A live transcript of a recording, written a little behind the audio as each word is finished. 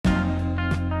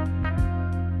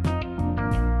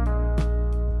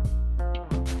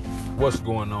What's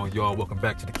going on, y'all? Welcome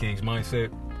back to the King's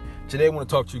Mindset. Today I want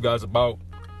to talk to you guys about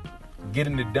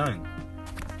getting it done.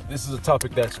 This is a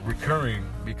topic that's recurring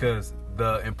because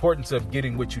the importance of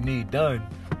getting what you need done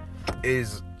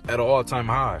is at an all-time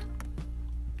high.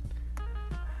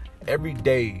 Every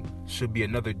day should be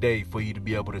another day for you to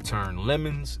be able to turn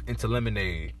lemons into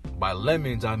lemonade. By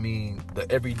lemons, I mean the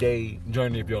everyday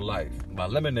journey of your life. By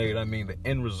lemonade, I mean the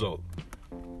end result.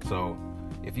 So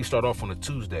if you start off on a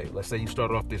Tuesday, let's say you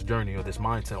start off this journey or this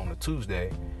mindset on a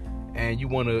Tuesday, and you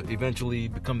want to eventually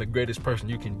become the greatest person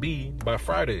you can be by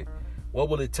Friday, what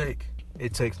will it take?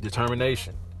 It takes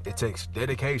determination. It takes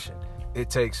dedication. It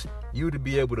takes you to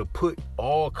be able to put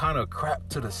all kind of crap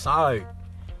to the side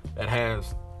that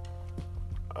has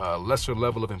a lesser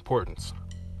level of importance.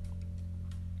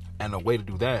 And the way to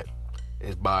do that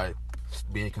is by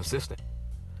being consistent.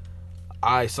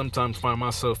 I sometimes find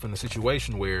myself in a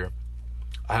situation where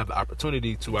I have the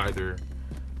opportunity to either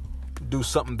do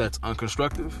something that's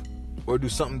unconstructive or do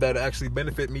something that actually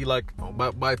benefit me like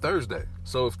by Thursday.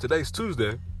 So if today's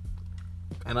Tuesday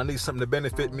and I need something to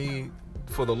benefit me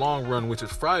for the long run, which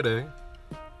is Friday,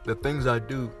 the things I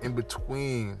do in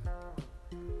between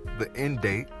the end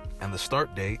date and the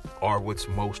start date are what's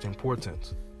most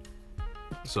important.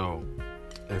 So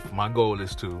if my goal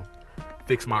is to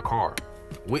fix my car,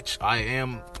 which I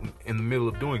am in the middle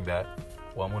of doing that,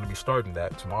 well, I'm going to be starting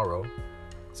that tomorrow.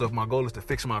 So if my goal is to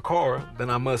fix my car, then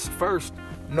I must first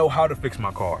know how to fix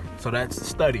my car. So that's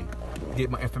study, get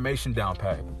my information down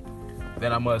pat.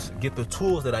 Then I must get the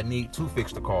tools that I need to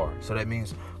fix the car. So that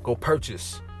means go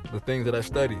purchase the things that I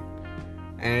studied.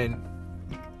 And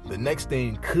the next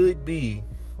thing could be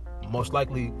most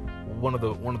likely one of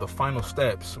the final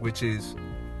steps, which is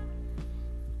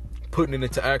putting it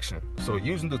into action. So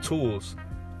using the tools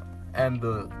and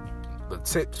the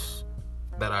tips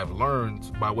that I've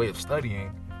learned by way of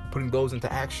studying, putting those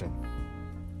into action.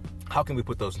 How can we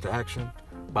put those into action?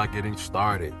 By getting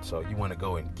started. So you want to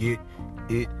go and get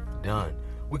it done.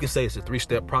 We can say it's a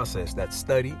 3-step process. That's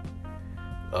study,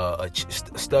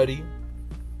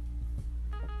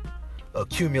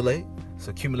 accumulate.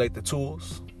 So accumulate the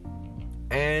tools.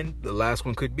 And the last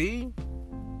one could be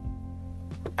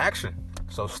action.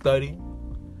 So study,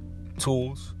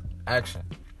 tools, action.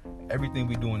 Everything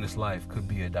we do in this life could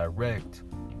be a direct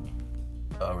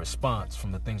response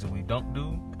from the things that we don't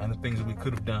do and the things that we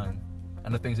could have done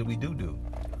and the things that we do.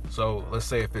 So let's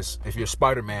say if you're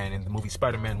Spider-Man in the movie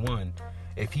Spider-Man 1,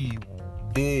 if he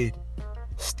did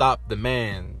stop the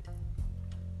man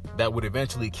that would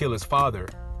eventually kill his father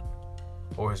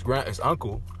or his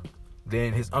uncle,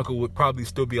 then his uncle would probably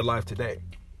still be alive today.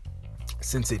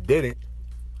 Since it didn't,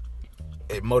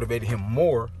 it motivated him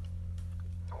more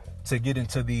to get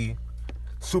into the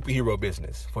superhero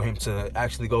business, for him to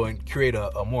actually go and create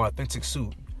a more authentic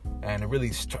suit and really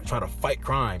try to fight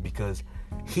crime, because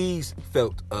he's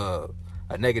felt a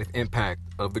negative impact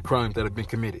of the crimes that have been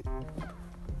committed.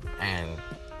 And,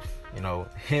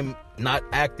 him not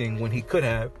acting when he could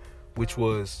have, which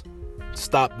was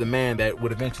stop the man that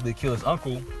would eventually kill his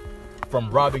uncle from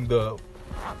robbing the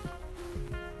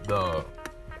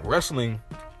wrestling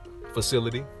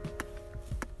facility,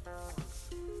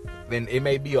 then it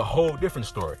may be a whole different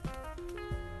story.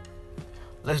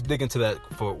 Let's dig into that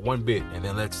for one bit, and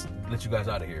then let's let you guys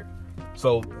out of here.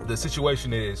 So the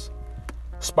situation is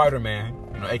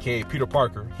Spider-Man, aka Peter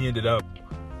Parker, he ended up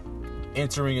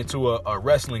entering into a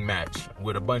wrestling match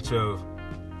with a bunch of,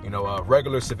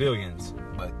 regular civilians.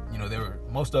 But,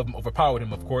 most of them overpowered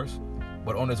him, of course.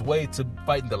 But on his way to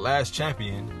fighting the last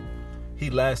champion, he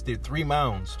lasted 3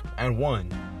 rounds and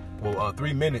won.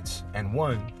 3 minutes and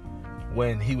won,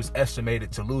 when he was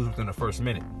estimated to lose within the first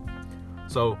minute.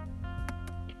 So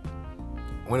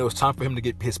when it was time for him to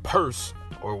get his purse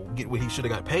or get what he should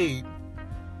have got paid,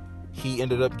 he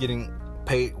ended up getting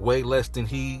paid way less than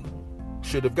he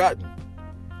should have gotten.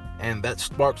 And that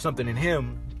sparked something in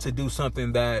him to do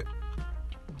something that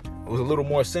was a little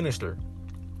more sinister.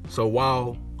 So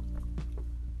while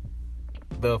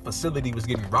the facility was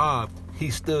getting robbed,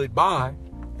 he stood by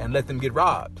and let them get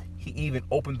robbed. He even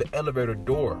opened the elevator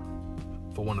door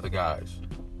for one of the guys.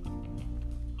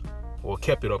 Or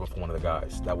kept it open for one of the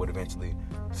guys that would eventually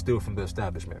steal from the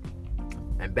establishment.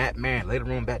 And that man,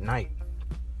 later on that night,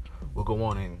 will go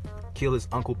on and kill his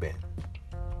Uncle Ben.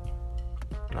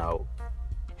 Now,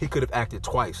 he could have acted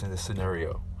twice in this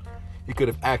scenario. He could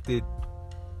have acted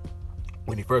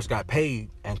when he first got paid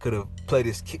and could have played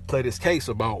his case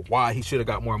about why he should have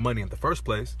got more money in the first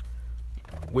place,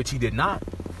 which he did not.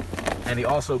 And he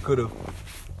also could have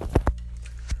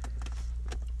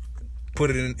put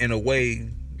it in a way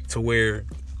to where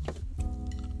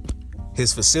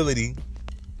his facility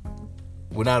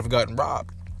would not have gotten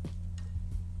robbed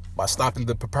by stopping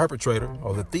the perpetrator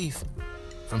or the thief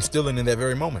from stealing in that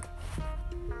very moment.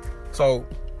 So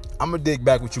I'm going to dig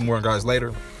back with you more, guys,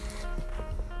 later.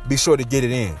 Be sure to get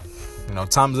it in.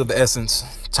 Time is of the essence.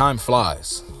 Time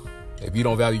flies. If you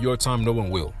don't value your time, no one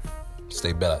will.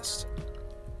 Stay blessed.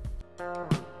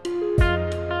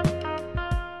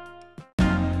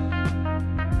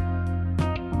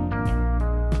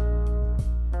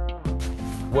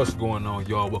 What's going on,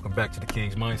 y'all? Welcome back to the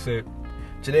King's Mindset.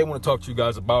 Today I want to talk to you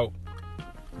guys about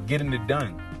getting it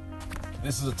done.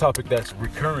 This is a topic that's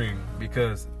recurring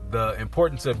because the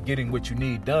importance of getting what you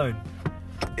need done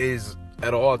is at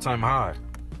an all-time high.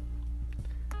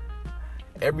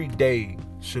 Every day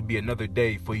should be another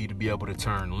day for you to be able to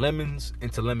turn lemons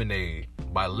into lemonade.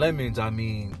 By lemons, I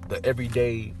mean the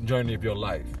everyday journey of your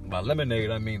life. By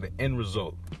lemonade, I mean the end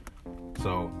result.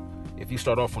 So if you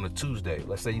start off on a Tuesday,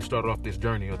 let's say you started off this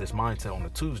journey or this mindset on a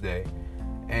Tuesday,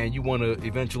 and you want to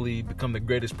eventually become the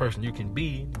greatest person you can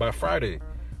be by Friday,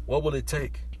 what will it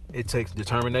take? It takes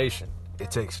determination. It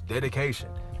takes dedication.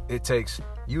 It takes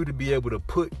you to be able to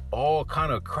put all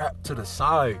kind of crap to the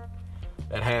side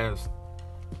that has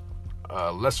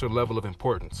a lesser level of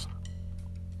importance.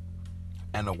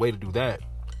 And the way to do that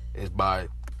is by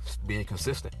being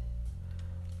consistent.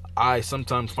 I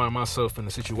sometimes find myself in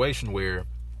a situation where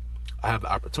I have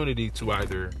the opportunity to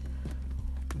either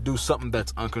do something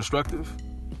that's unconstructive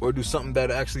or do something that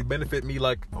actually benefit me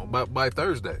like by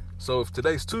Thursday. So if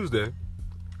today's Tuesday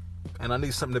and I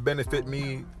need something to benefit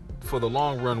me for the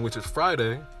long run, which is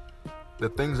Friday, the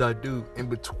things I do in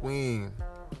between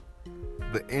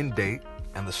the end date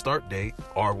and the start date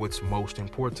are what's most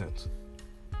important.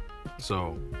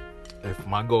 So if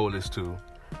my goal is to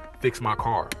fix my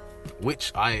car,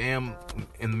 which I am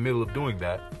in the middle of doing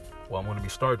that, well, I'm going to be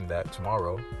starting that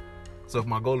tomorrow. So if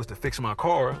my goal is to fix my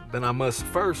car, then I must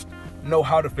first know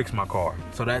how to fix my car.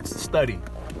 So that's study,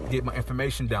 get my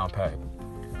information down pat.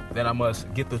 Then I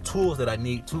must get the tools that I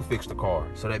need to fix the car.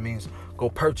 So that means go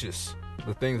purchase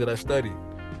the things that I studied.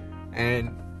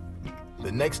 And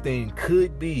the next thing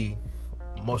could be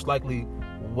most likely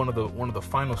one of the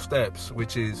final steps,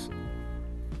 which is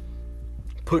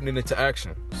putting it into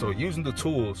action. So using the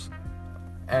tools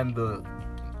and the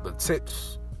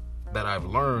tips that I've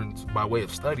learned by way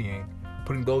of studying,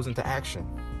 putting those into action.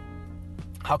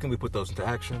 How can we put those into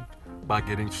action? By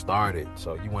getting started.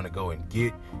 So you want to go and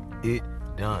get it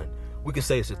done. We can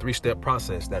say it's a 3-step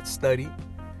process. That's study,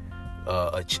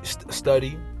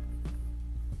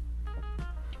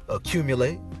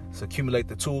 accumulate. So accumulate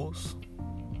the tools.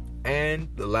 And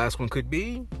the last one could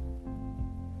be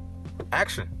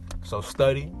action. So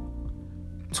study,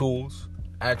 tools,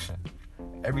 action.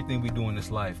 Everything we do in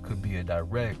this life could be a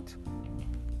direct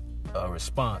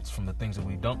response from the things that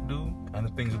we don't do and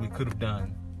the things that we could have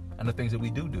done and the things that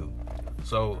we do.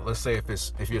 So let's say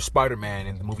if you're Spider-Man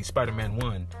in the movie Spider-Man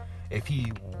 1, if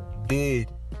he did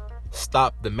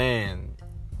stop the man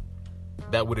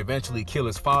that would eventually kill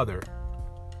his father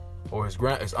or his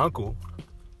uncle,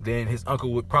 then his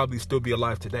uncle would probably still be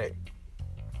alive today.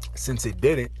 Since it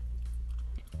didn't,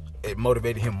 it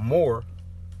motivated him more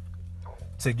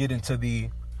to get into the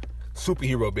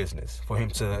superhero business, for him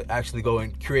to actually go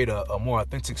and create a more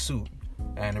authentic suit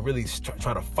and really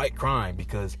try to fight crime,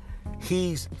 because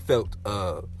he's felt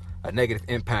a negative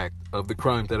impact of the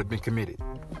crimes that have been committed.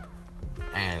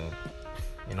 And,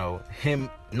 him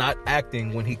not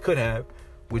acting when he could have,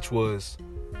 which was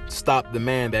stop the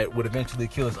man that would eventually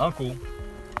kill his uncle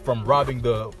from robbing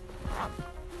the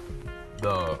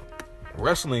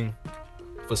wrestling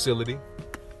facility,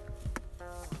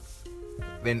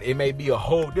 then it may be a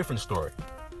whole different story.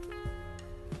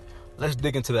 Let's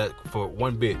dig into that for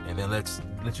one bit, and then let's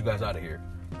let you guys out of here.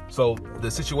 So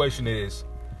the situation is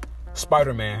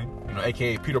Spider-Man,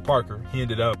 aka Peter Parker, he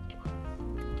ended up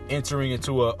entering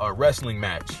into a wrestling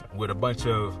match with a bunch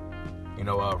of,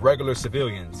 regular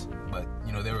civilians. But,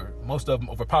 most of them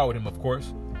overpowered him, of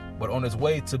course. But on his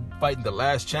way to fighting the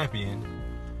last champion,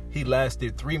 he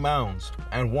lasted 3 rounds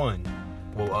and won.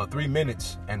 3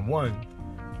 minutes and won,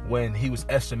 when he was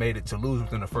estimated to lose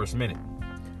within the first minute.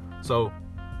 So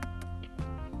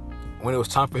when it was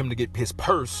time for him to get his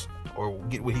purse or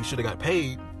get what he should have got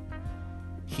paid,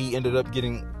 he ended up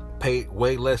getting paid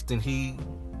way less than he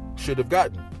should have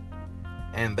gotten.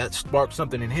 And that sparked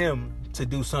something in him to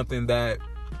do something that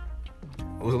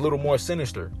was a little more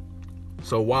sinister.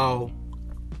 So while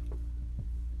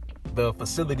the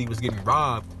facility was getting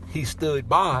robbed, he stood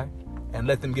by and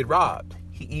let them get robbed.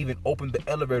 He even opened the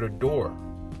elevator door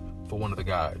for one of the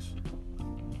guys.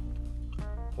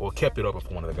 Or kept it open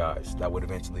for one of the guys that would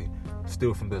eventually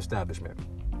steal from the establishment.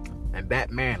 And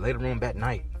that man, later on that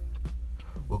night,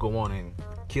 will go on and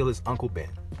kill his Uncle Ben.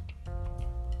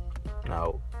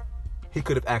 Now, he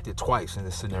could have acted twice in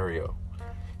this scenario.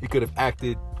 He could have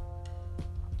acted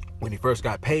when he first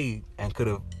got paid and could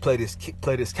have played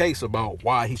his case about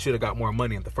why he should have got more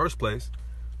money in the first place,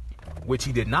 which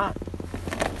he did not.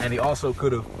 And he also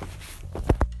could have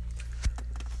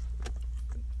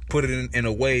put it in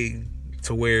a way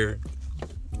to where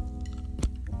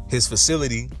his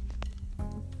facility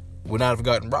would not have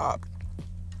gotten robbed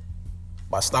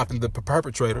by stopping the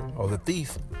perpetrator or the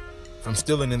thief from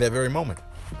stealing in that very moment.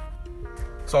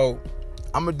 So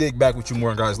I'm going to dig back with you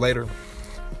more, guys, later.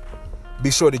 Be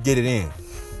sure to get it in.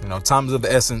 You know, time is of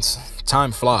the essence.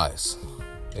 Time flies.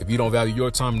 If you don't value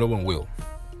your time, no one will.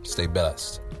 Stay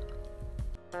blessed.